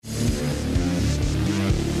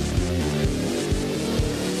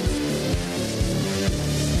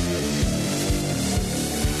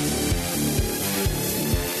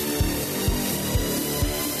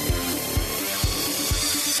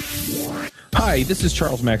Hi, this is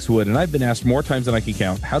Charles Max Wood, and I've been asked more times than I can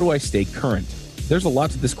count, how do I stay current? There's a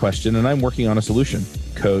lot to this question, and I'm working on a solution.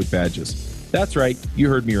 Code badges. That's right, you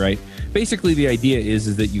heard me right. Basically, the idea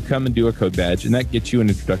is that you come and do a code badge, and that gets you an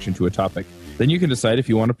introduction to a topic. Then you can decide if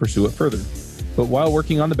you want to pursue it further. But while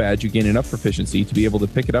working on the badge, you gain enough proficiency to be able to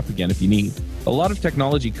pick it up again if you need. A lot of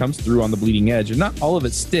technology comes through on the bleeding edge, and not all of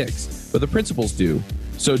it sticks, but the principles do.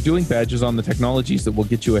 So doing badges on the technologies that will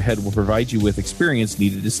get you ahead will provide you with experience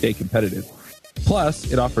needed to stay competitive.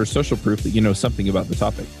 Plus, it offers social proof that you know something about the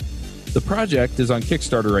topic. The project is on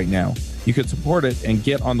Kickstarter right now. You can support it and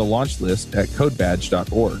get on the launch list at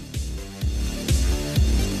codebadge.org.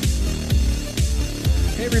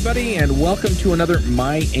 Hey everybody, and welcome to another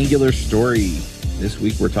My Angular Story. This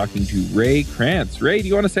week we're talking to Ray Krantz. Ray, do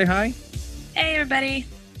you want to say hi? Hey everybody.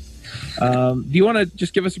 Do you want to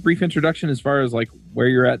just give us a brief introduction as far as like where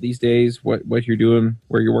you're at these days, what you're doing,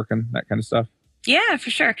 where you're working, that kind of stuff? Yeah, for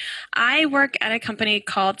sure. I work at a company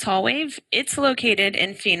called Tallwave. It's located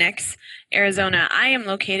in Phoenix, Arizona. I am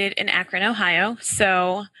located in Akron, Ohio.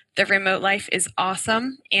 So the remote life is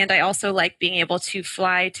awesome. And I also like being able to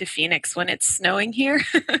fly to Phoenix when it's snowing here.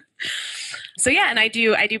 So yeah, and I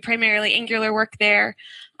do primarily Angular work there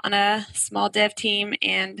on a small dev team.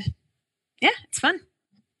 And yeah, it's fun.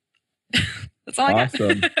 That's all I got.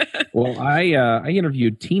 Awesome. Well, I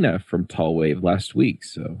interviewed Tina from Tallwave last week,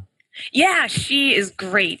 so... Yeah, she is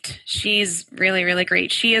great. She's really, really great.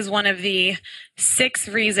 She is one of the 6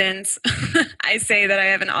 reasons I say that I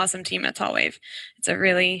have an awesome team at Tallwave. It's a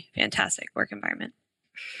really fantastic work environment.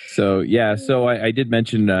 So, yeah, I did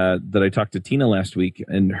mention that I talked to Tina last week,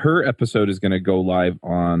 and her episode is going to go live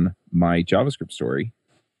on my JavaScript story.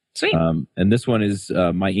 Sweet. And this one is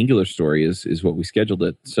my Angular story is what we scheduled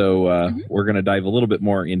it. So we're going to dive a little bit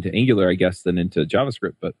more into Angular, I guess, than into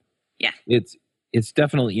JavaScript. But yeah, it's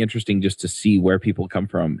definitely interesting just to see where people come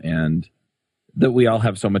from and that we all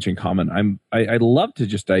have so much in common. I'd love to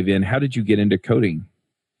just dive in. How did you get into coding?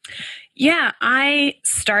 Yeah, I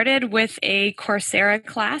started with a Coursera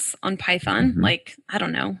class on Python, like, I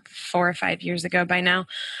don't know, 4 or 5 years ago by now.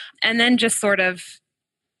 And then just sort of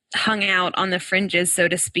hung out on the fringes, so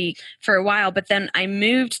to speak, for a while. But then I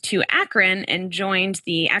moved to Akron and joined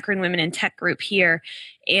the Akron Women in Tech group here.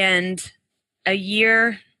 And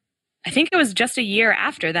I think it was just a year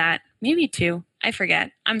after that, maybe 2. I forget.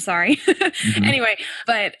 I'm sorry. Anyway,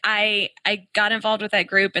 but I got involved with that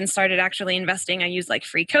group and started actually investing. I used like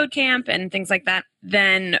Free Code Camp and things like that.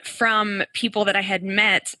 Then from people that I had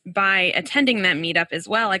met by attending that meetup as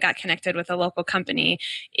well, I got connected with a local company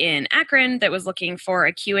in Akron that was looking for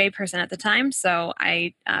a QA person at the time. So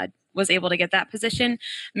I was able to get that position,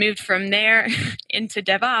 moved from there into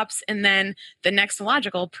DevOps. And then the next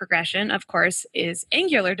logical progression, of course, is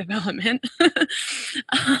Angular development.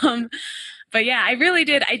 But yeah, I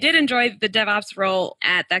did enjoy the DevOps role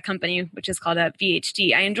at that company, which is called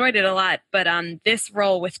VHD. I enjoyed it a lot, but this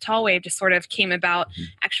role with Tallwave just sort of came about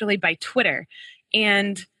actually by Twitter.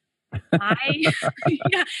 And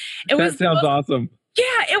That sounds awesome.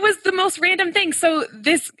 Yeah, it was the most random thing. So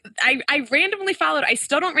I randomly followed, I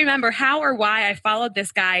still don't remember how or why I followed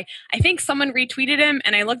this guy. I think someone retweeted him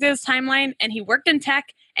and I looked at his timeline and he worked in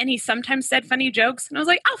tech and he sometimes said funny jokes. And I was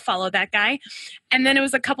like, I'll follow that guy. And then it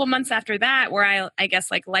was a couple months after that where I guess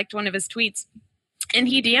liked one of his tweets. And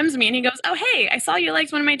he DMs me and he goes, oh, hey, I saw you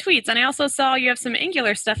liked one of my tweets. And I also saw you have some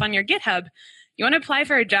Angular stuff on your GitHub. You want to apply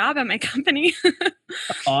for a job at my company?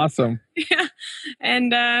 Awesome. Yeah.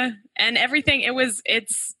 And everything,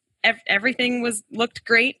 everything looked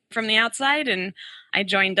great from the outside, and I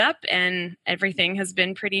joined up and everything has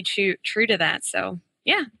been pretty true to that. So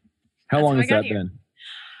yeah. How long has that been?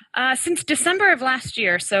 Since December of last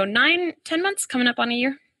year. So 9-10 months, coming up on a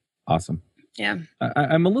year. Awesome. Yeah.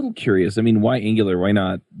 I'm a little curious. I mean, why Angular? Why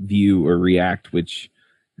not Vue or React, which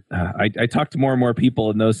I talk to more and more people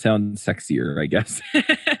and those sound sexier, I guess.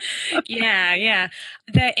 Yeah.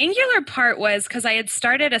 The Angular part was because I had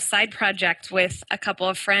started a side project with a couple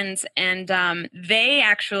of friends, and they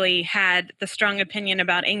actually had the strong opinion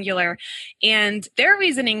about Angular. And their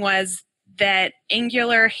reasoning was that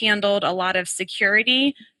Angular handled a lot of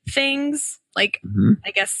security things, like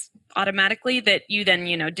I guess automatically, that you then,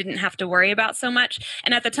 didn't have to worry about so much.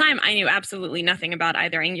 And at the time, I knew absolutely nothing about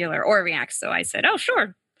either Angular or React. So I said, oh,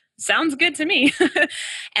 sure. Sounds good to me.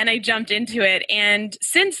 And I jumped into it. And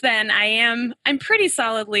since then, I'm pretty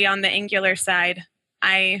solidly on the Angular side.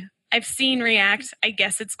 I've seen React. I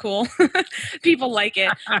guess it's cool. People like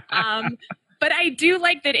it. But I do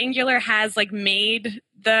like that Angular has made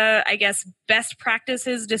the, I guess, best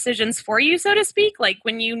practices decisions for you, so to speak. Like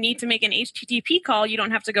when you need to make an HTTP call, you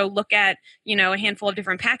don't have to go look at, a handful of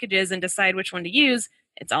different packages and decide which one to use.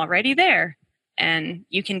 It's already there. and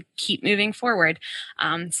you can keep moving forward.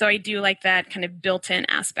 So I do like that kind of built-in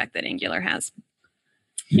aspect that Angular has.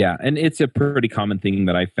 Yeah, and it's a pretty common thing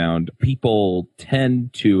that I found. People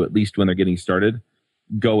tend to, at least when they're getting started,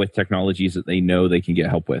 go with technologies that they know they can get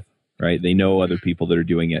help with, right? They know other people that are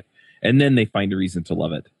doing it, and then they find a reason to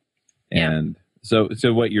love it. And so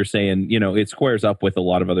what you're saying, it squares up with a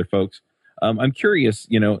lot of other folks. I'm curious,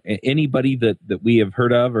 anybody that we have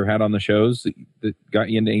heard of or had on the shows that got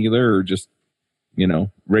you into Angular, or just,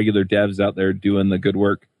 regular devs out there doing the good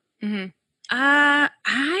work? Mm-hmm.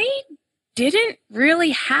 I didn't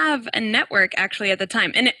really have a network actually at the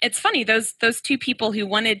time. And it's funny, those two people who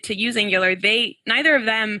wanted to use Angular, neither of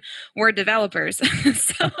them were developers.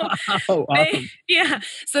 So awesome.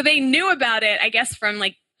 So they knew about it, I guess, from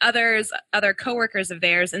like other coworkers of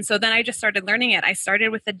theirs. And so then I just started learning it. I started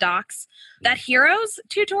with the docs. That Heroes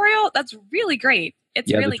tutorial, that's really great.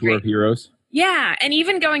 It's really the tour great. Of Heroes. Yeah. And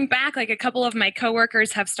even going back, like a couple of my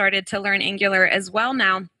coworkers have started to learn Angular as well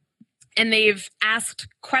now. And they've asked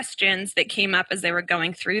questions that came up as they were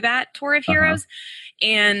going through that tour of Heroes.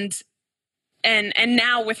 And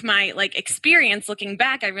now with my like experience looking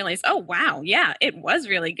back, I realized, oh, wow. Yeah, it was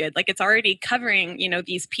really good. Like it's already covering,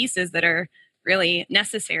 these pieces that are really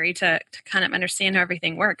necessary to kind of understand how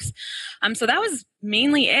everything works. So that was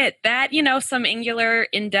mainly it. That, some Angular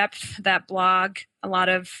in-depth, that blog, a lot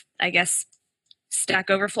of, I guess, Stack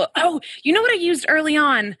Overflow. Oh, you know what I used early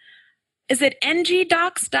on? Is it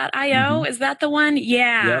ngdocs.io? Mm-hmm. Is that the one?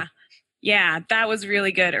 Yeah. Yep. Yeah, that was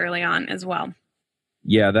really good early on as well.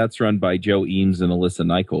 Yeah, that's run by Joe Eames and Alyssa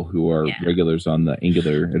Nichol, who are regulars on the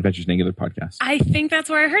Adventures in Angular podcast. I think that's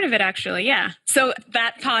where I heard of it, actually. Yeah. So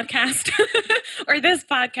that podcast or this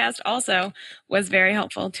podcast also was very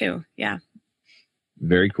helpful too. Yeah.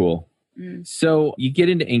 Very cool. So you get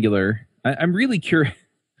into Angular. I'm really curious,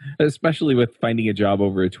 especially with finding a job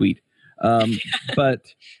over a tweet.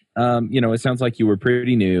 But... it sounds like you were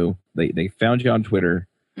pretty new. They found you on Twitter.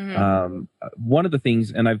 Mm-hmm. One of the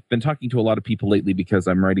things, and I've been talking to a lot of people lately because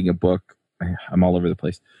I'm writing a book. I'm all over the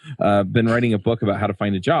place. Been writing a book about how to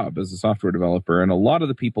find a job as a software developer. And a lot of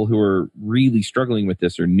the people who are really struggling with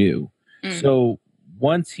this are new. Mm-hmm. So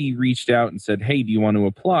once he reached out and said, hey, do you want to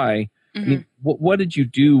apply? Mm-hmm. I mean, what did you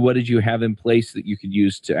do? What did you have in place that you could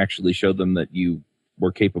use to actually show them that you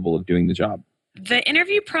were capable of doing the job? The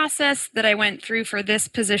interview process that I went through for this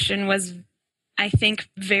position was, I think,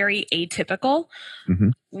 very atypical.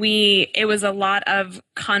 Mm-hmm. It was a lot of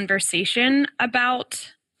conversation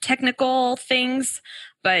about technical things,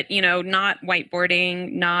 but, not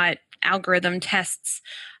whiteboarding, not algorithm tests.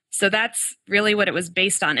 So that's really what it was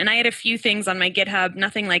based on. And I had a few things on my GitHub,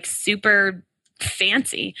 nothing like super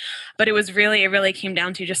fancy, but it really came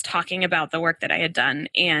down to just talking about the work that I had done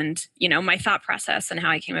and, my thought process and how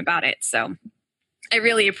I came about it. So I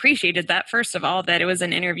really appreciated that, first of all, that it was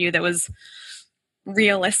an interview that was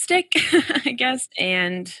realistic, I guess.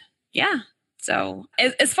 And yeah, so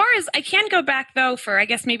as far as I can go back, though, for, I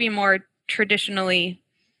guess, maybe more traditionally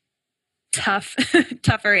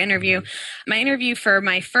tougher interview. My interview for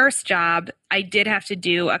my first job, I did have to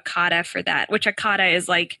do a kata for that, which a kata is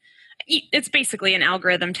like, it's basically an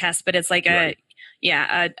algorithm test, but it's like a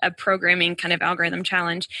programming kind of algorithm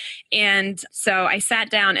challenge. And so I sat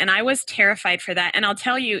down and I was terrified for that. And I'll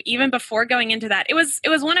tell you, even before going into that, it was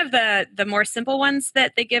one of the more simple ones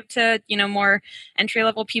that they give to, more entry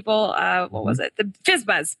level people. What was it? The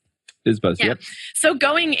FizzBuzz. FizzBuzz, yeah. Yep. So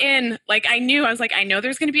going in, like I know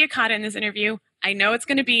there's going to be a kata in this interview. I know it's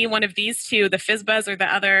going to be one of these two, the FizzBuzz or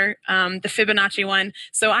the other, the Fibonacci one.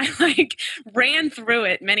 So I ran through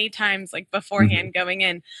it many times beforehand going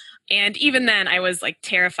in. And even then I was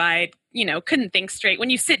terrified, couldn't think straight. When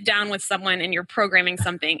you sit down with someone and you're programming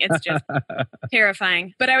something, it's just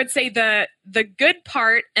terrifying. But I would say the good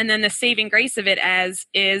part and then the saving grace of it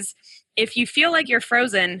is if you feel like you're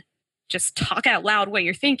frozen, just talk out loud what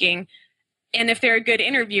you're thinking. And if they're a good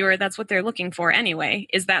interviewer, that's what they're looking for anyway,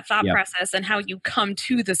 is that thought process and how you come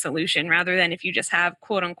to the solution rather than if you just have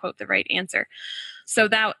quote unquote the right answer. So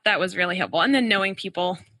that was really helpful. And then knowing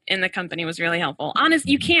people in the company was really helpful.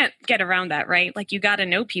 You can't get around that, right? You got to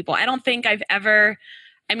know people. I don't think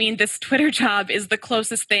this Twitter job is the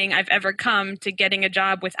closest thing I've ever come to getting a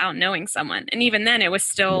job without knowing someone. And even then it was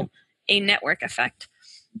still a network effect.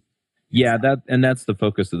 Yeah, that's the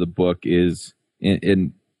focus of the book is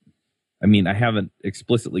I haven't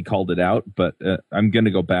explicitly called it out, but I'm going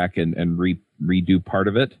to go back and redo part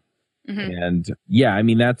of it. Mm-hmm.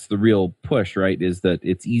 And that's the real push, right? Is that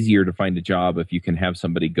it's easier to find a job if you can have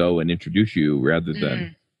somebody go and introduce you rather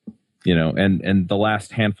than, and the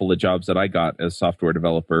last handful of jobs that I got as software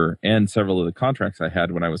developer and several of the contracts I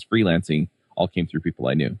had when I was freelancing all came through people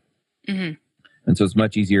I knew. Mm-hmm. And so it's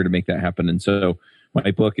much easier to make that happen. And so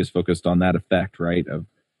my book is focused on that effect, right, of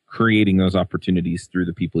creating those opportunities through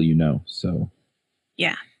the people you know. So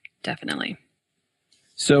yeah, definitely.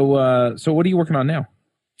 So what are you working on now?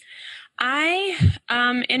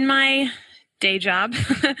 In my day job,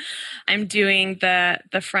 I'm doing the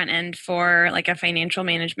front end for like a financial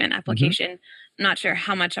management application. I'm not sure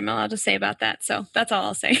how much I'm allowed to say about that, so that's all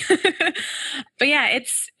I'll say. But yeah,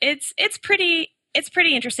 it's pretty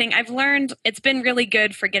interesting. I've learned it's been really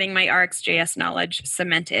good for getting my RxJS knowledge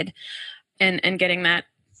cemented and getting that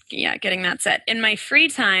set. In my free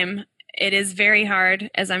time, it is very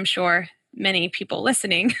hard, as I'm sure many people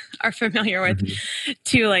listening are familiar with,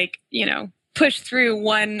 to like, push through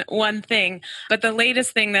one thing. But the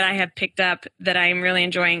latest thing that I have picked up that I'm really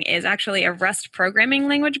enjoying is actually a Rust programming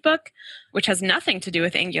language book, which has nothing to do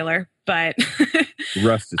with Angular, but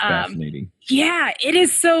Rust is fascinating. Yeah, it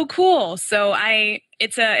is so cool. So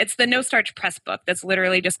it's the No Starch Press book that's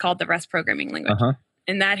literally just called the Rust programming language.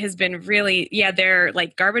 And that has been really, their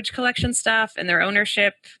like garbage collection stuff and their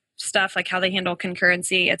ownership stuff, like how they handle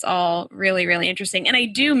concurrency. It's all really, really interesting. And I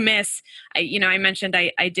do miss, I mentioned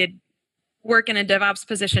I did work in a DevOps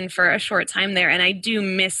position for a short time there, and I do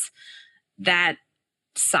miss that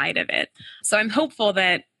side of it. So I'm hopeful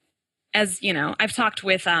that, as you know, I've talked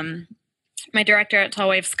with my director at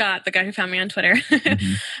Tallwave, Scott, the guy who found me on Twitter,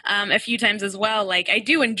 a few times as well. Like, I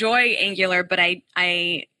do enjoy Angular, but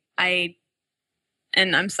I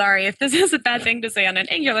and I'm sorry if this is a bad thing to say on an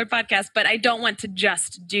Angular podcast, but I don't want to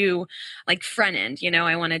just do like front end,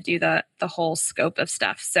 I want to do the whole scope of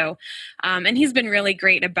stuff. So, and he's been really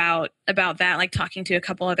great about that, like talking to a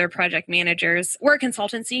couple other project managers. We're a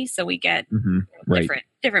consultancy, so we get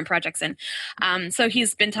different projects in. So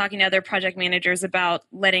he's been talking to other project managers about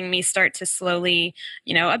letting me start to slowly,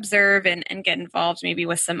 observe and get involved maybe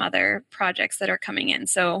with some other projects that are coming in.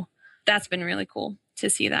 So that's been really cool to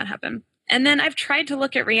see that happen. And then I've tried to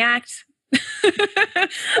look at React,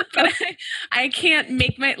 but I can't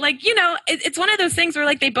make my, it's one of those things where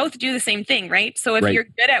like they both do the same thing, right? So if you're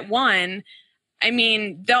good at one, I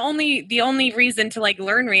mean, the only reason to like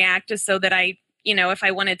learn React is so that I, if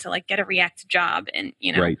I wanted to like get a React job and,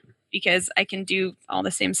 because I can do all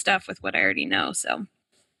the same stuff with what I already know. So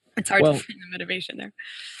it's hard to find the motivation there.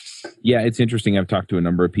 Yeah, it's interesting. I've talked to a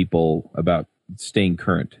number of people about staying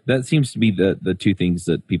current. That seems to be the two things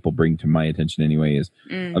that people bring to my attention anyway, is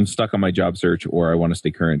I'm stuck on my job search or I want to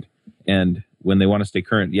stay current. And when they want to stay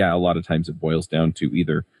current, a lot of times it boils down to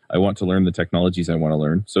either I want to learn the technologies I want to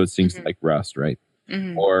learn. So it seems like Rust, right?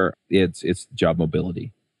 Or it's job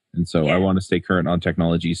mobility. And so I want to stay current on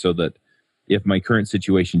technology so that if my current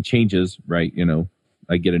situation changes, right,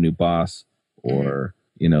 I get a new boss or,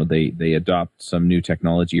 they adopt some new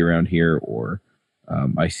technology around here, or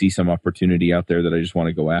I see some opportunity out there that I just want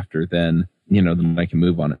to go after, then I can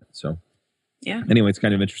move on it. So anyway, it's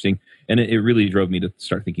kind of interesting. And it really drove me to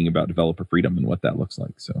start thinking about developer freedom and what that looks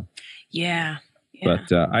like. So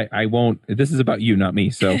but I won't, this is about you, not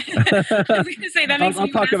me. So I was going to say, that makes I'll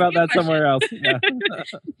talk about that somewhere else. Yeah.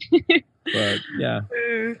 But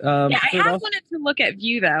I have wanted to look at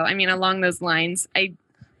Vue though. I mean, along those lines, I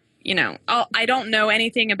don't know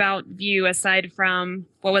anything about Vue aside from,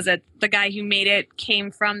 what was it? The guy who made it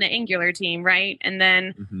came from the Angular team, right? And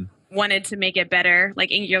then wanted to make it better,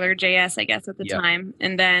 like AngularJS, I guess, at the time.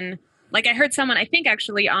 And then, like, I heard someone, I think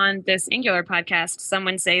actually on this Angular podcast,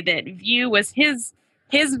 someone say that Vue was his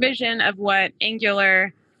vision of what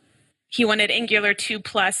Angular, he wanted Angular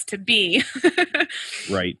 2+ to be.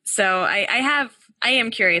 Right. So I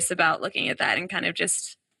am curious about looking at that and kind of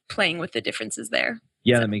just playing with the differences there.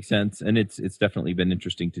 Yeah, that makes sense, and it's definitely been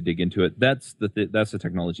interesting to dig into it. That's the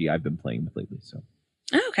technology I've been playing with lately. So,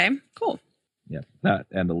 okay, cool. Yeah, that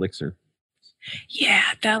and Elixir. Yeah,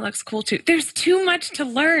 that looks cool too. There's too much to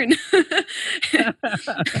learn.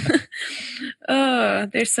 Oh,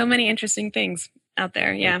 there's so many interesting things out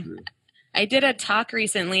there. Yeah, I did a talk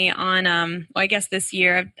recently on, I guess this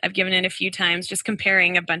year I've given it a few times, just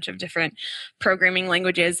comparing a bunch of different programming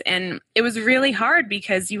languages, and it was really hard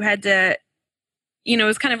because you had to. It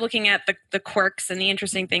was kind of looking at the quirks and the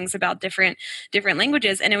interesting things about different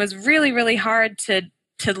languages. And it was really, really hard to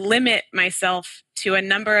limit myself to a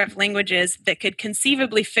number of languages that could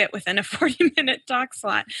conceivably fit within a 40-minute talk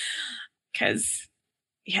slot. Because,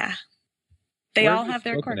 they all have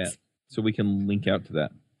their quirks. So we can link out to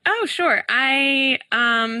that. Oh, sure. I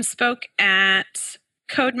spoke at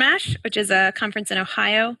CodeMash, which is a conference in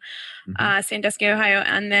Ohio, Sandusky, Ohio,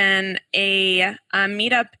 and then a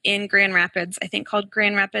meetup in Grand Rapids, I think called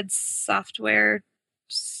Grand Rapids Software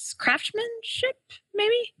Craftsmanship,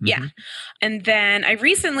 maybe? Yeah. And then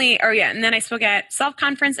I spoke at Self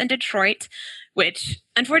Conference in Detroit, which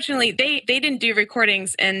unfortunately they didn't do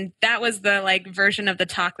recordings, and that was the like version of the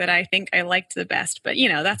talk that I think I liked the best, but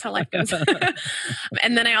that's how life goes.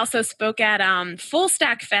 And then I also spoke at Full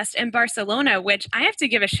Stack Fest in Barcelona, which I have to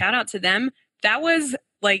give a shout out to them. That was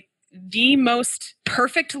like the most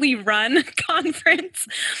perfectly run conference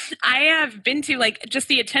I have been to. Like, just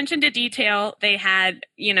the attention to detail they had,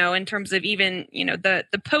 in terms of even,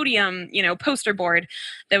 the podium, poster board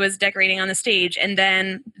that was decorating on the stage. And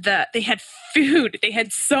then they had food. They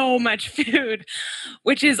had so much food,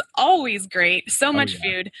 which is always great. So much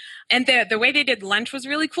food. And the way they did lunch was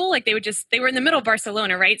really cool. Like, they were in the middle of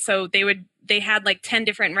Barcelona, right? So they had like 10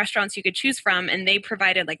 different restaurants you could choose from, and they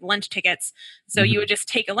provided like lunch tickets. So you would just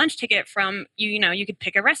take a lunch ticket from, you could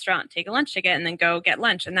pick a restaurant, take a lunch ticket, and then go get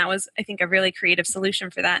lunch. And that was, I think, a really creative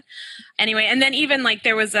solution for that. Anyway, and then even like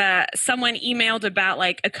there was someone emailed about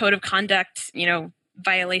like a code of conduct,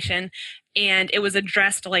 violation, and it was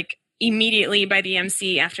addressed like immediately by the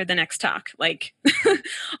MC after the next talk, like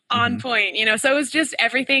on point, so it was just,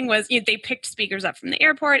 everything was, they picked speakers up from the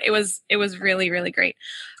airport. It was really, really great.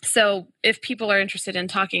 So if people are interested in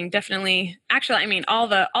talking, definitely, actually, I mean, all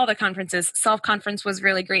the conferences, Self Conference was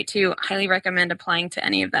really great too. Highly recommend applying to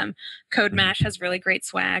any of them. Code Mash has really great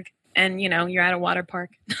swag, and you're at a water park.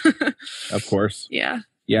 Of course. Yeah.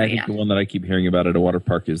 I think the one that I keep hearing about at a water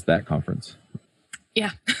park is that conference.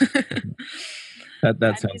 Yeah.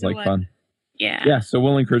 That sounds like fun. Yeah. Yeah. So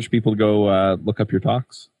we'll encourage people to go look up your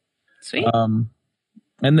talks. Sweet. And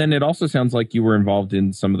then it also sounds like you were involved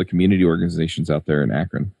in some of the community organizations out there in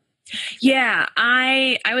Akron. Yeah,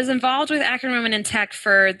 I was involved with Akron Women in Tech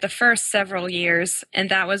for the first several years, and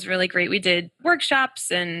that was really great. We did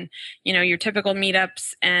workshops and, your typical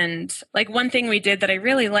meetups. And like, one thing we did that I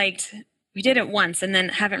really liked, we did it once and then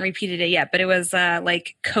haven't repeated it yet, but it was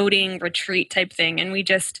like coding retreat type thing. And we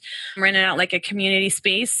just rented out like a community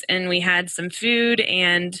space, and we had some food,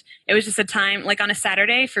 and it was just a time like on a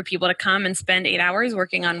Saturday for people to come and spend 8 hours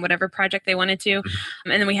working on whatever project they wanted to.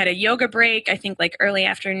 And then we had a yoga break, I think like early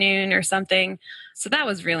afternoon or something. So that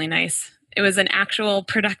was really nice. It was an actual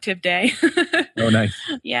productive day. Oh, nice.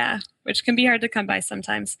 Yeah, which can be hard to come by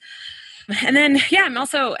sometimes. And then, I'm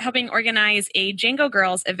also helping organize a Django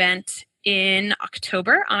Girls event on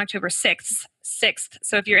October 6th.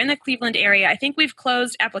 So if you're in the Cleveland area, I think we've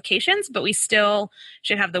closed applications, but we still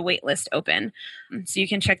should have the wait list open. So you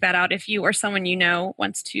can check that out if you or someone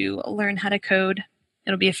wants to learn how to code.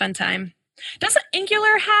 It'll be a fun time. Doesn't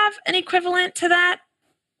Angular have an equivalent to that?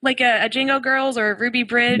 Like a Django Girls or Ruby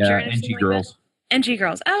Bridge or anything NG Girls. NG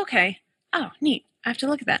Girls. Oh, okay. Oh, neat. I have to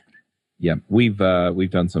look at that. Yeah, we've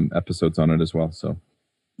done some episodes on it as well. So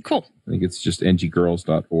cool. I think it's just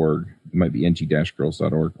nggirls.org. It might be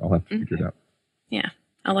ng-girls.org. I'll have to figure it out. Yeah,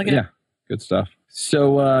 I'll look it up. Good stuff.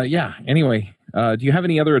 So, anyway, do you have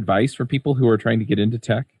any other advice for people who are trying to get into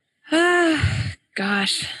tech?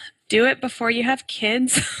 Gosh, do it before you have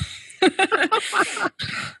kids.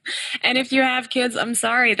 And if you have kids, I'm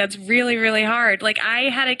sorry, that's really, really hard. Like, I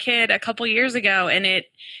had a kid a couple years ago, and it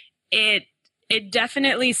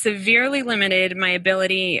definitely severely limited my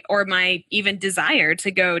ability or my even desire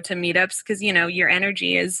to go to meetups, because, your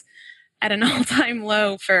energy is at an all-time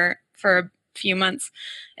low for a few months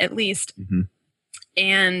at least.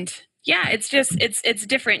 And it's just, it's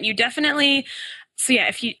different. You definitely, so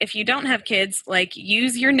if you don't have kids, like,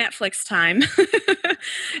 use your Netflix time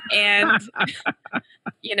and,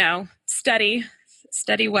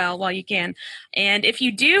 study well while you can. And if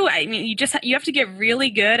you do, I mean, you have to get really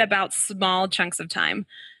good about small chunks of time.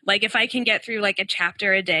 Like, if I can get through like a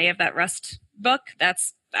chapter a day of that Rust book,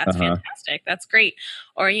 that's fantastic. That's great.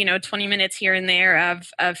 Or, 20 minutes here and there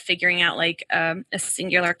of figuring out like a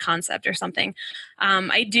singular concept or something.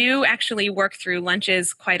 I do actually work through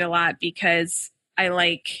lunches quite a lot, because I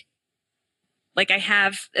like I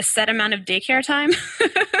have a set amount of daycare time.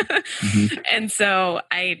 And so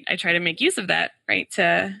I try to make use of that, right?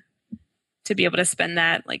 To be able to spend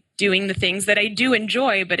that like doing the things that I do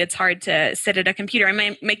enjoy, but it's hard to sit at a computer.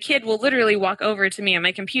 And my kid will literally walk over to me on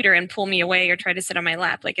my computer and pull me away or try to sit on my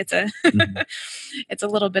lap. Like, it's it's a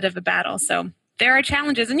little bit of a battle. So there are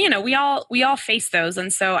challenges, and we all face those.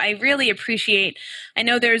 And so I really appreciate, I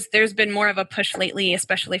know there's been more of a push lately,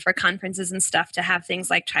 especially for conferences and stuff, to have things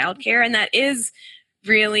like childcare. And that is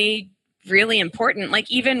really, really important. Like,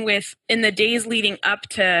 even in the days leading up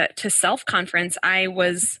to Self Conference, I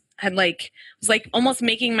was almost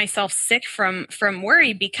making myself sick from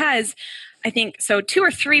worry, because I think so 2 or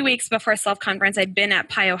 3 weeks before Self Conference, I'd been at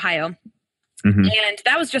Pi Ohio. And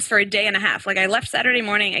that was just for a day and a half. Like, I left Saturday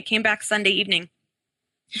morning, I came back Sunday evening.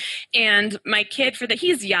 And my kid,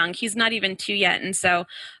 he's young, he's not even 2 yet. And so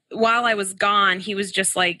while I was gone, he was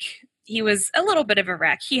just like, he was a little bit of a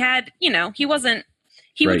wreck. He had, he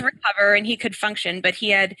would recover and he could function, but he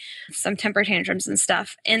had some temper tantrums and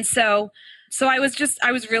stuff. And so I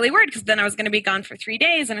was really worried because then I was going to be gone for 3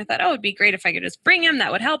 days. And I thought, it'd be great if I could just bring him.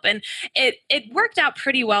 That would help. And it worked out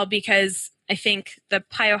pretty well because I think the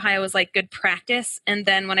Pi Ohio was like good practice. And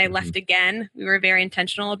then when I left again, we were very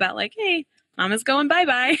intentional about like, hey, Mama's going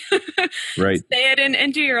bye-bye. Right. Say it in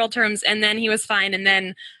 2-year-old terms. And then he was fine. And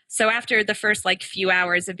then, so after the first like few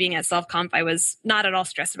hours of being at self-comp, I was not at all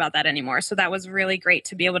stressed about that anymore. So that was really great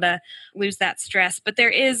to be able to lose that stress. But there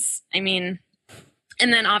is, and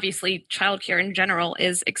then obviously childcare in general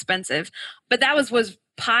is expensive. But that was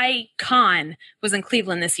PyCon was in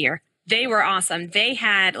Cleveland this year. They were awesome. They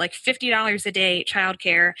had like $50 a day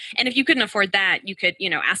childcare. And if you couldn't afford that, you could,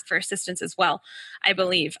 ask for assistance as well, I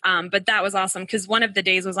believe. But that was awesome because one of the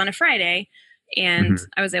days was on a Friday and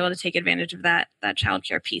I was able to take advantage of that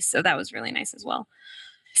childcare piece. So that was really nice as well.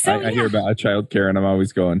 So I hear about childcare and I'm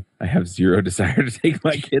always going, I have zero desire to take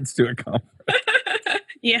my kids to a conference.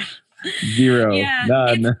 Yeah. Zero. Yeah,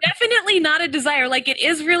 none. It's definitely not a desire. Like it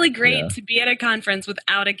is really great to be at a conference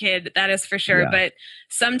without a kid. That is for sure. Yeah. But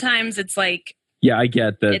sometimes it's like, I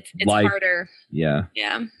get that. It's life, harder. Yeah.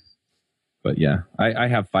 Yeah. But yeah, I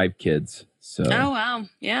have 5 kids. So. Oh, wow.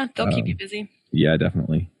 Yeah. They'll keep you busy. Yeah,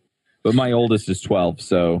 definitely. But my oldest is 12.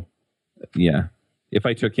 So yeah, if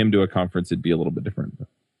I took him to a conference, it'd be a little bit different. But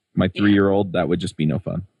my 3-year-old, that would just be no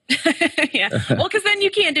fun. Yeah. Well, because then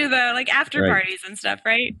you can't do the like after parties and stuff,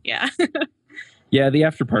 right? Yeah. Yeah, the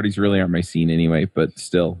after parties really aren't my scene anyway, but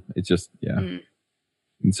still, it's just, And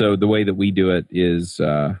so the way that we do it is,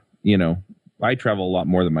 I travel a lot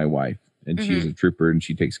more than my wife, and she's a trooper and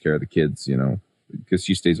she takes care of the kids, because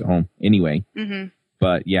she stays at home anyway.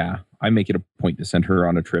 But yeah, I make it a point to send her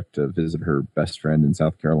on a trip to visit her best friend in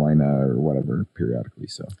South Carolina or whatever periodically.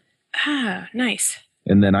 So. Ah, nice.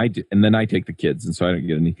 And then I take the kids, and so I don't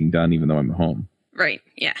get anything done, even though I'm at home. Right.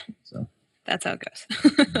 Yeah. So that's how it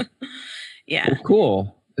goes. Yeah. Well,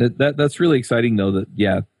 cool. That's really exciting, though.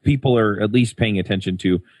 That people are at least paying attention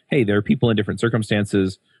to. Hey, there are people in different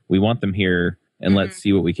circumstances. We want them here, and let's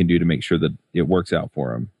see what we can do to make sure that it works out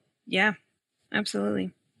for them. Yeah. Absolutely.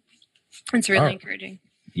 It's really encouraging.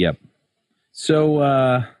 Yep. So,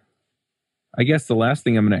 I guess the last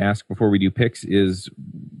thing I'm going to ask before we do picks is.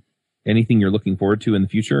 Anything you're looking forward to in the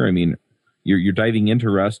future? I mean, you're diving into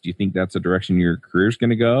Rust. Do you think that's a direction your career's going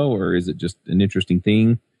to go, or is it just an interesting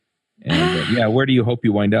thing? And where do you hope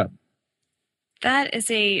you wind up? That is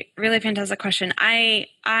a really fantastic question.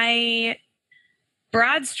 I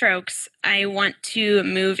broad strokes, I want to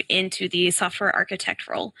move into the software architect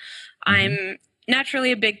role. I'm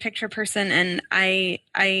naturally a big picture person, and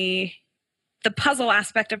the puzzle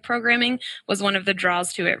aspect of programming was one of the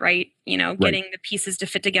draws to it, right? Getting the pieces to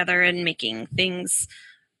fit together and making things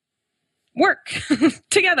work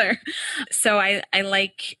together. So I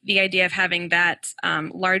like the idea of having that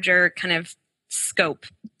larger kind of scope,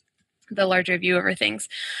 the larger view over things.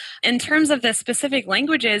 In terms of the specific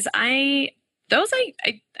languages, I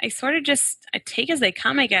sort of just take as they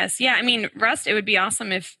come, I guess. Yeah, I mean, Rust, it would be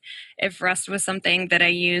awesome if Rust was something that I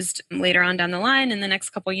used later on down the line in the next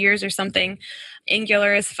couple years or something.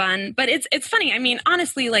 Angular is fun, but it's funny. I mean,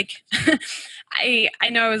 honestly, like I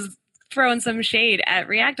know I was throwing some shade at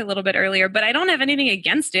React a little bit earlier, but I don't have anything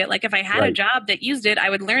against it. Like if I had a job that used it, I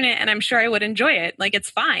would learn it and I'm sure I would enjoy it. Like it's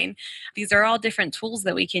fine. These are all different tools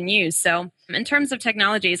that we can use. So in terms of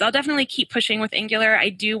technologies, I'll definitely keep pushing with Angular. I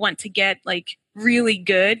do want to get like really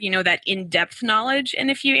good, that in-depth knowledge in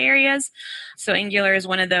a few areas. So Angular is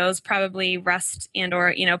one of those, probably Rust and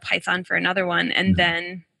or, Python for another one. And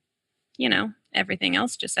then, everything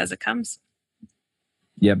else just as it comes.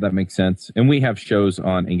 Yeah, that makes sense. And we have shows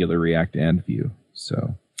on Angular, React, and Vue.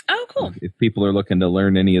 So, cool. If people are looking to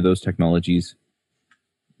learn any of those technologies,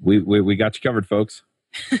 we got you covered, folks.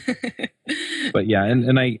 But yeah,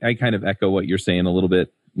 and I kind of echo what you're saying a little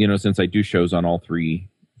bit. Since I do shows on all 3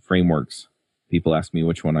 frameworks, people ask me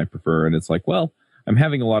which one I prefer, and it's like, well, I'm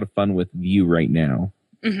having a lot of fun with Vue right now,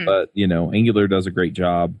 but Angular does a great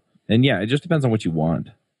job, and it just depends on what you want.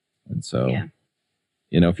 And so. Yeah.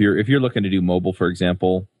 If you're looking to do mobile, for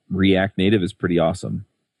example, React Native is pretty awesome.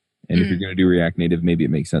 And if you're going to do React Native, maybe it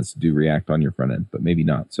makes sense to do React on your front end, but maybe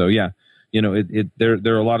not. So there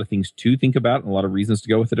are a lot of things to think about and a lot of reasons to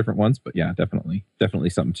go with the different ones. But yeah, definitely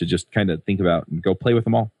something to just kind of think about and go play with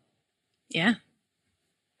them all. Yeah.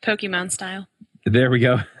 Pokemon style. There we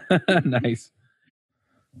go. Nice.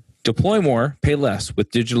 Deploy more, pay less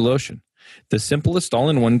with DigitalOcean, the simplest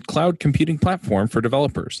all-in-one cloud computing platform for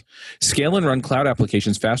developers. Scale and run cloud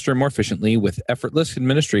applications faster and more efficiently with effortless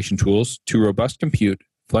administration tools to robust compute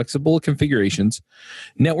flexible configurations,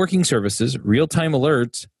 networking services, real-time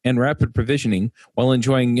alerts, and rapid provisioning while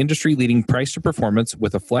enjoying industry-leading price to performance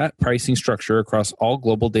with a flat pricing structure across all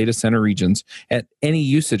global data center regions at any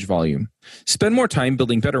usage volume. Spend more time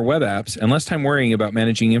building better web apps and less time worrying about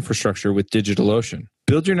managing infrastructure with DigitalOcean.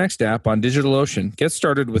 Build your next app on DigitalOcean. Get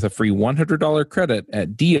started with a free $100 credit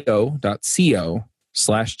at do.co/jabber.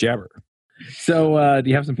 So do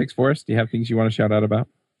you have some picks for us? Do you have things you want to shout out about?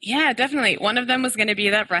 Yeah, definitely. One of them was going to be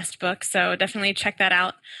that Rust book. So definitely check that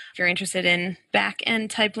out if you're interested in back-end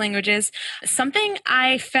type languages. Something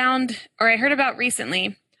I found or I heard about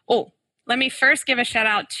recently. Oh, let me first give a shout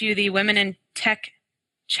out to the Women in Tech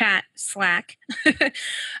Chat Slack,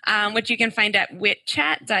 which you can find at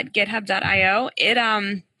witchat.github.io.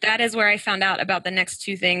 That is where I found out about the next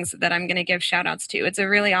two things that I'm going to give shout outs to. It's a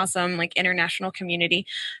really awesome international community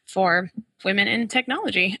for women in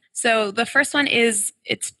technology. So the first one it's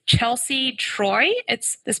Chelsea Troy.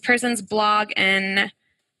 It's this person's blog, and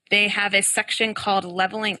they have a section called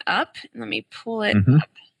Leveling Up. Let me pull it up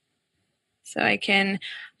so I can.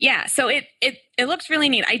 Yeah, so it looks really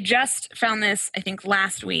neat. I just found this, I think,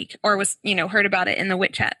 last week, or was heard about it in the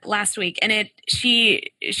Wit Chat last week, and she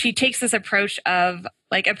takes this approach of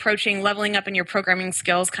approaching leveling up in your programming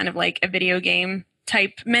skills, kind of like a video game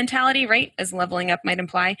type mentality, right? As leveling up might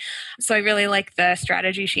imply. So I really like the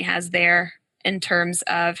strategy she has there in terms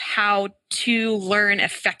of how to learn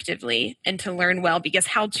effectively and to learn well, because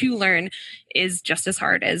how to learn is just as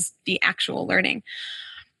hard as the actual learning.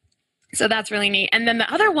 So that's really neat. And then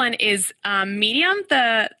the other one is Medium,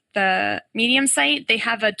 the Medium site. They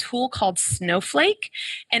have a tool called Snowflake,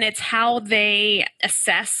 and it's how they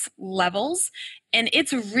assess levels. And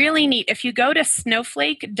it's really neat. If you go to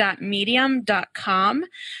snowflake.medium.com,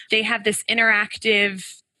 they have this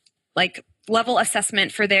interactive level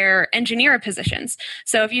assessment for their engineer positions.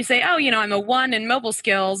 So if you say, I'm a 1 in mobile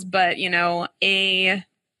skills, but a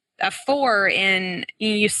 4 in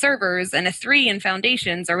servers and a 3 in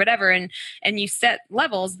foundations or whatever, and you set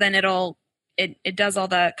levels, then it does all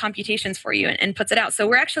the computations for you and puts it out. So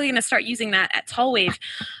we're actually going to start using that at Tallwave,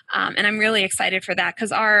 and I'm really excited for that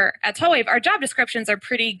because at Tallwave, our job descriptions are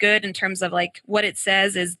pretty good in terms of what it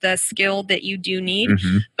says is the skill that you do need,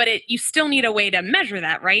 but you still need a way to measure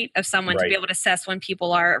that, right? Of someone to be able to assess when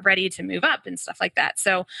people are ready to move up and stuff like that.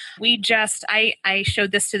 So I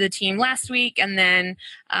showed this to the team last week, and then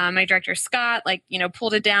my director Scott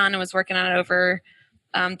pulled it down and was working on it over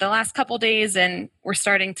the last couple days, and we're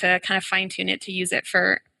starting to kind of fine tune it to use it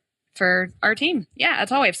for our team. Yeah, at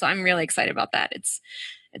Tallwave. So I'm really excited about that. It's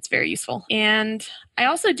very useful. And I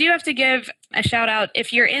also do have to give a shout out.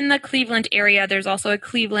 If you're in the Cleveland area, there's also a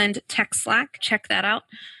Cleveland Tech Slack. Check that out.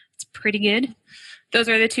 It's pretty good. Those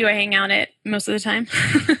are the two I hang out at most of the time.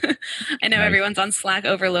 I know everyone's on Slack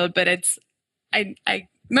overload, but I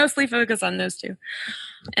mostly focus on those two.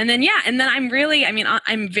 And then I'm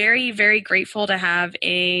very, very grateful to have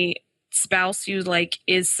a spouse who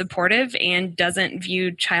is supportive and doesn't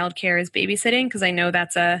view childcare as babysitting, because I know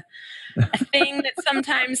that's a thing that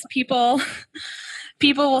sometimes people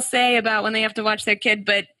will say about when they have to watch their kid,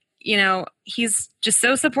 but he's just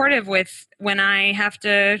so supportive with when I have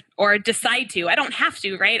to or decide to. I don't have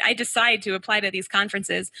to, right? I decide to apply to these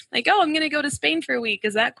conferences. I'm going to go to Spain for a week.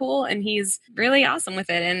 Is that cool? And he's really awesome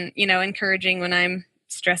with it, and encouraging when I'm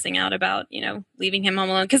stressing out about leaving him home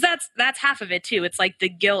alone, because that's half of it too. It's the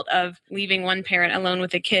guilt of leaving one parent alone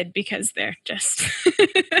with a kid because they're just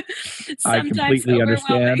I completely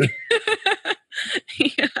understand.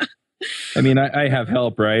 Yeah. I mean, I have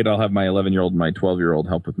help, right? I'll have my 11-year-old and my 12-year-old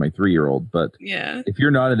help with my 3-year-old. But if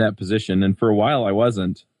you're not in that position, and for a while I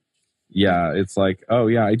wasn't, it's oh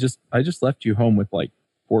yeah, I just left you home with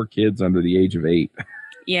 4 kids under the age of 8.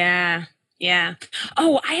 Yeah. Yeah.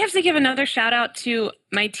 Oh, I have to give another shout out to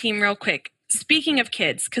my team real quick. Speaking of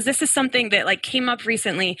kids, because this is something that came up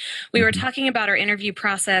recently. We were talking about our interview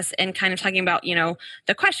process and kind of talking about,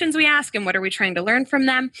 the questions we ask and what are we trying to learn from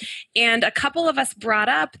them. And a couple of us brought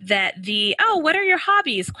up that what are your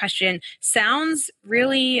hobbies question sounds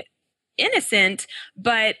really innocent.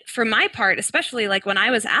 But for my part, especially when I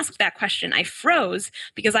was asked that question, I froze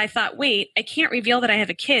because I thought, wait, I can't reveal that I have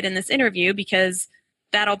a kid in this interview because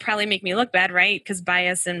that'll probably make me look bad, right? Because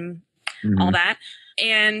bias and all that.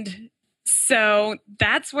 And so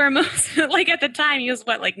that's where most, at the time, he was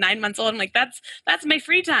 9 months old. I'm that's my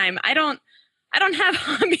free time. I don't have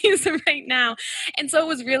hobbies right now. And so it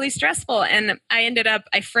was really stressful. And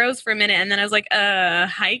I froze for a minute, and then I was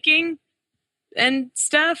hiking and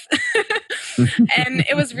stuff. And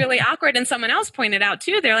it was really awkward. And someone else pointed out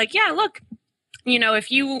too, they're yeah, look,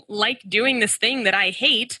 if you like doing this thing that I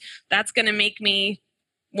hate, that's going to make me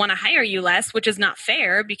want to hire you less, which is not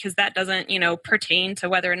fair because that doesn't, pertain to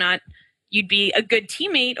whether or not you'd be a good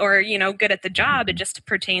teammate or, good at the job. It just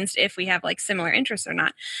pertains to if we have like similar interests or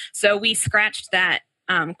not. So we scratched that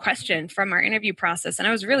question from our interview process, and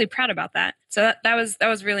I was really proud about that. So that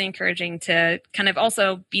was really encouraging to kind of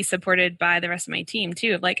also be supported by the rest of my team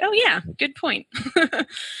too, of like, oh yeah, good point.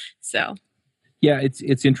 So yeah,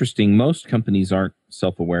 it's interesting. Most companies aren't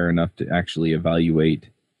self-aware enough to actually evaluate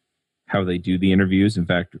how they do the interviews. In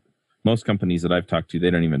fact, most companies that I've talked to, they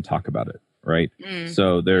don't even talk about it, right?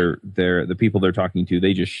 So they're the people they're talking to,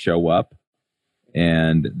 they just show up,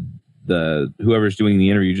 and whoever's doing the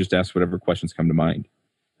interview just asks whatever questions come to mind.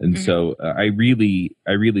 And so I really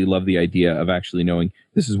love the idea of actually knowing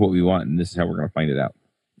this is what we want and this is how we're going to find it out.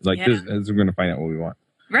 Like this we're going to find out what we want.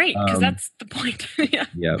 Right, because that's the point.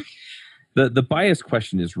 Yeah. The bias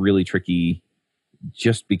question is really tricky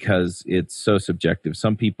just because it's so subjective.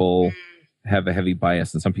 Some people have a heavy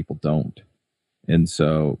bias and some people don't. And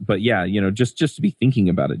so, but yeah, just to be thinking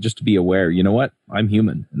about it, just to be aware, you know what? I'm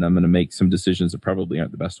human and I'm going to make some decisions that probably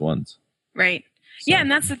aren't the best ones. Right. So. Yeah.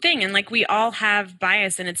 And that's the thing. And like, we all have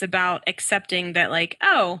bias, and it's about accepting that like,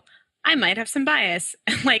 oh, I might have some bias.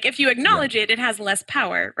 Like if you acknowledge it, it has less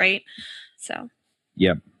power. Right. So.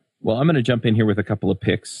 Yeah. Well, I'm going to jump in here with a couple of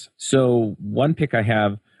picks. So one pick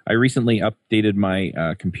I recently updated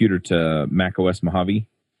my computer to macOS Mojave.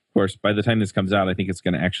 Of course, by the time this comes out, I think it's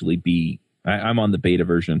going to actually be, I'm on the beta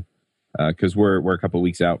version because we're a couple of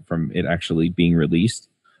weeks out from it actually being released.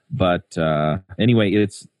 But anyway,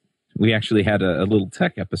 we actually had a little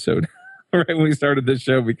tech episode right when we started this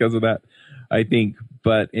show because of that, I think.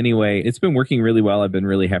 But anyway, it's been working really well. I've been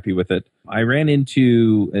really happy with it. I ran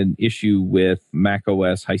into an issue with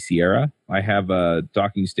macOS High Sierra. I have a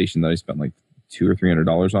docking station that I spent like $200 or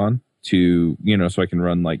 $300 on to, so I can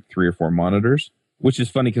run like 3 or 4 monitors, which is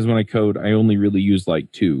funny because when I code, I only really use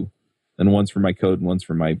like 2, and one's for my code and one's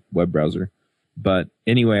for my web browser. But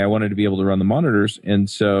anyway, I wanted to be able to run the monitors. And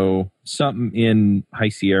so something in High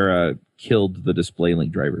Sierra killed the display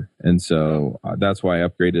link driver. And so that's why I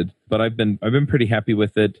upgraded. But I've been pretty happy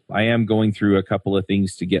with it. I am going through a couple of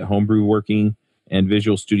things to get Homebrew working, and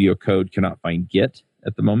Visual Studio Code cannot find Git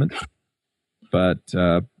at the moment. But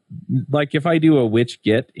like if I do a which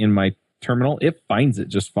Git in my terminal, it finds it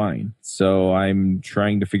just fine. So I'm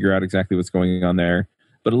trying to figure out exactly what's going on there.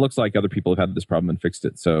 But it looks like other people have had this problem and fixed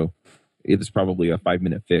it. So it's probably a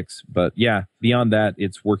 5-minute fix. But yeah, beyond that,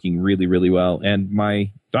 it's working really, really well. And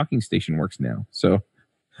my docking station works now. So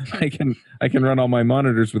I can run all my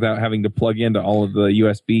monitors without having to plug into all of the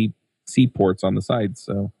USB-C ports on the side.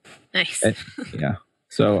 So nice. Yeah.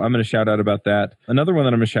 So I'm going to shout out about that. Another one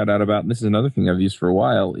that I'm going to shout out about, and this is another thing I've used for a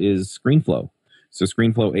while, is ScreenFlow. So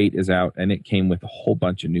ScreenFlow 8 is out, and it came with a whole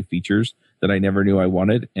bunch of new features that I never knew I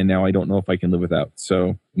wanted, and now I don't know if I can live without.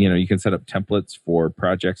 So, you can set up templates for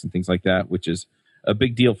projects and things like that, which is a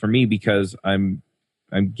big deal for me because I'm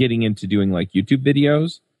getting into doing like YouTube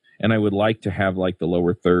videos, and I would like to have like the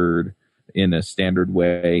lower third in a standard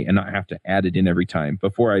way and not have to add it in every time.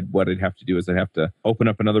 Before, what I'd have to do is I'd have to open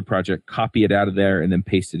up another project, copy it out of there, and then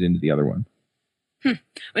paste it into the other one.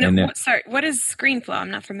 Sorry, what is ScreenFlow?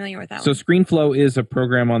 I'm not familiar with that one. So ScreenFlow is a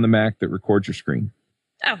program on the Mac that records your screen.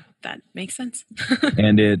 Oh, that makes sense.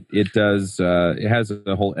 And it does, it has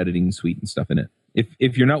a whole editing suite and stuff in it.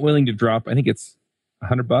 If you're not willing to drop, I think it's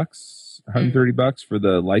 $100, $130 for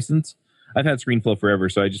the license. I've had ScreenFlow forever,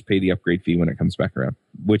 so I just pay the upgrade fee when it comes back around,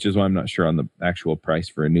 which is why I'm not sure on the actual price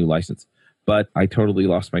for a new license. But I totally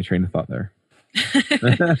lost my train of thought there.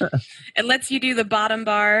 It lets you do the bottom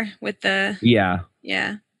bar with the... Yeah.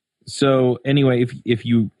 So anyway, if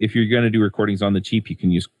you're going to do recordings on the cheap, you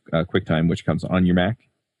can use QuickTime, which comes on your Mac.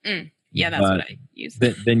 Yeah, that's what I use.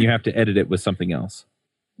 Then you have to edit it with something else.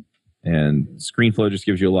 And ScreenFlow just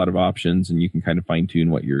gives you a lot of options, and you can kind of fine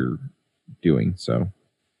tune what you're doing. So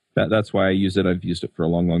that's why I use it. I've used it for a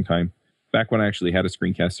long, long time. Back when I actually had a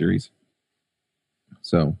screencast series.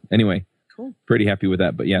 So anyway, cool. Pretty happy with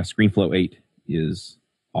that. But yeah, ScreenFlow 8 is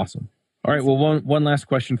awesome. All right. Well, one last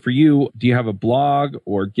question for you. Do you have a blog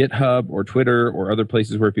or GitHub or Twitter or other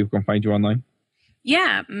places where people can find you online?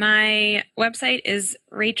 Yeah. My website is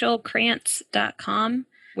rachelkrantz.com,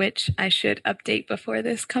 which I should update before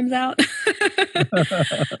this comes out.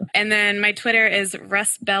 And then my Twitter is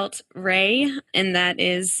Rust Belt Ray. And that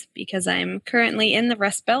is because I'm currently in the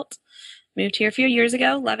Rust Belt. Moved here a few years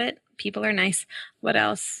ago. Love it. People are nice. What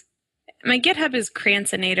else? My GitHub is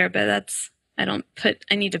Krantzinator, but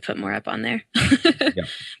I need to put more up on there. Yeah.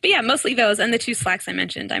 But yeah, mostly those. And the 2 Slacks I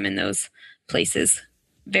mentioned, I'm in those places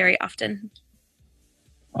very often.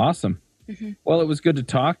 Awesome. Mm-hmm. Well, it was good to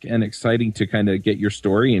talk and exciting to kind of get your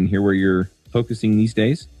story and hear where you're focusing these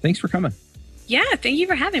days. Thanks for coming. Yeah, thank you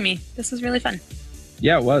for having me. This was really fun.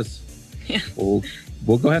 Yeah, it was. Yeah. We'll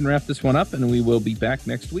go ahead and wrap this one up, and we will be back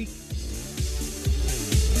next week.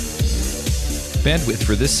 Bandwidth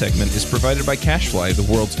for this segment is provided by CacheFly,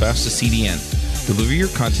 the world's fastest CDN. Deliver your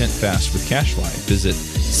content fast with CacheFly. Visit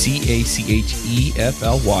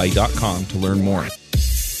CACHEFLY.com to learn more.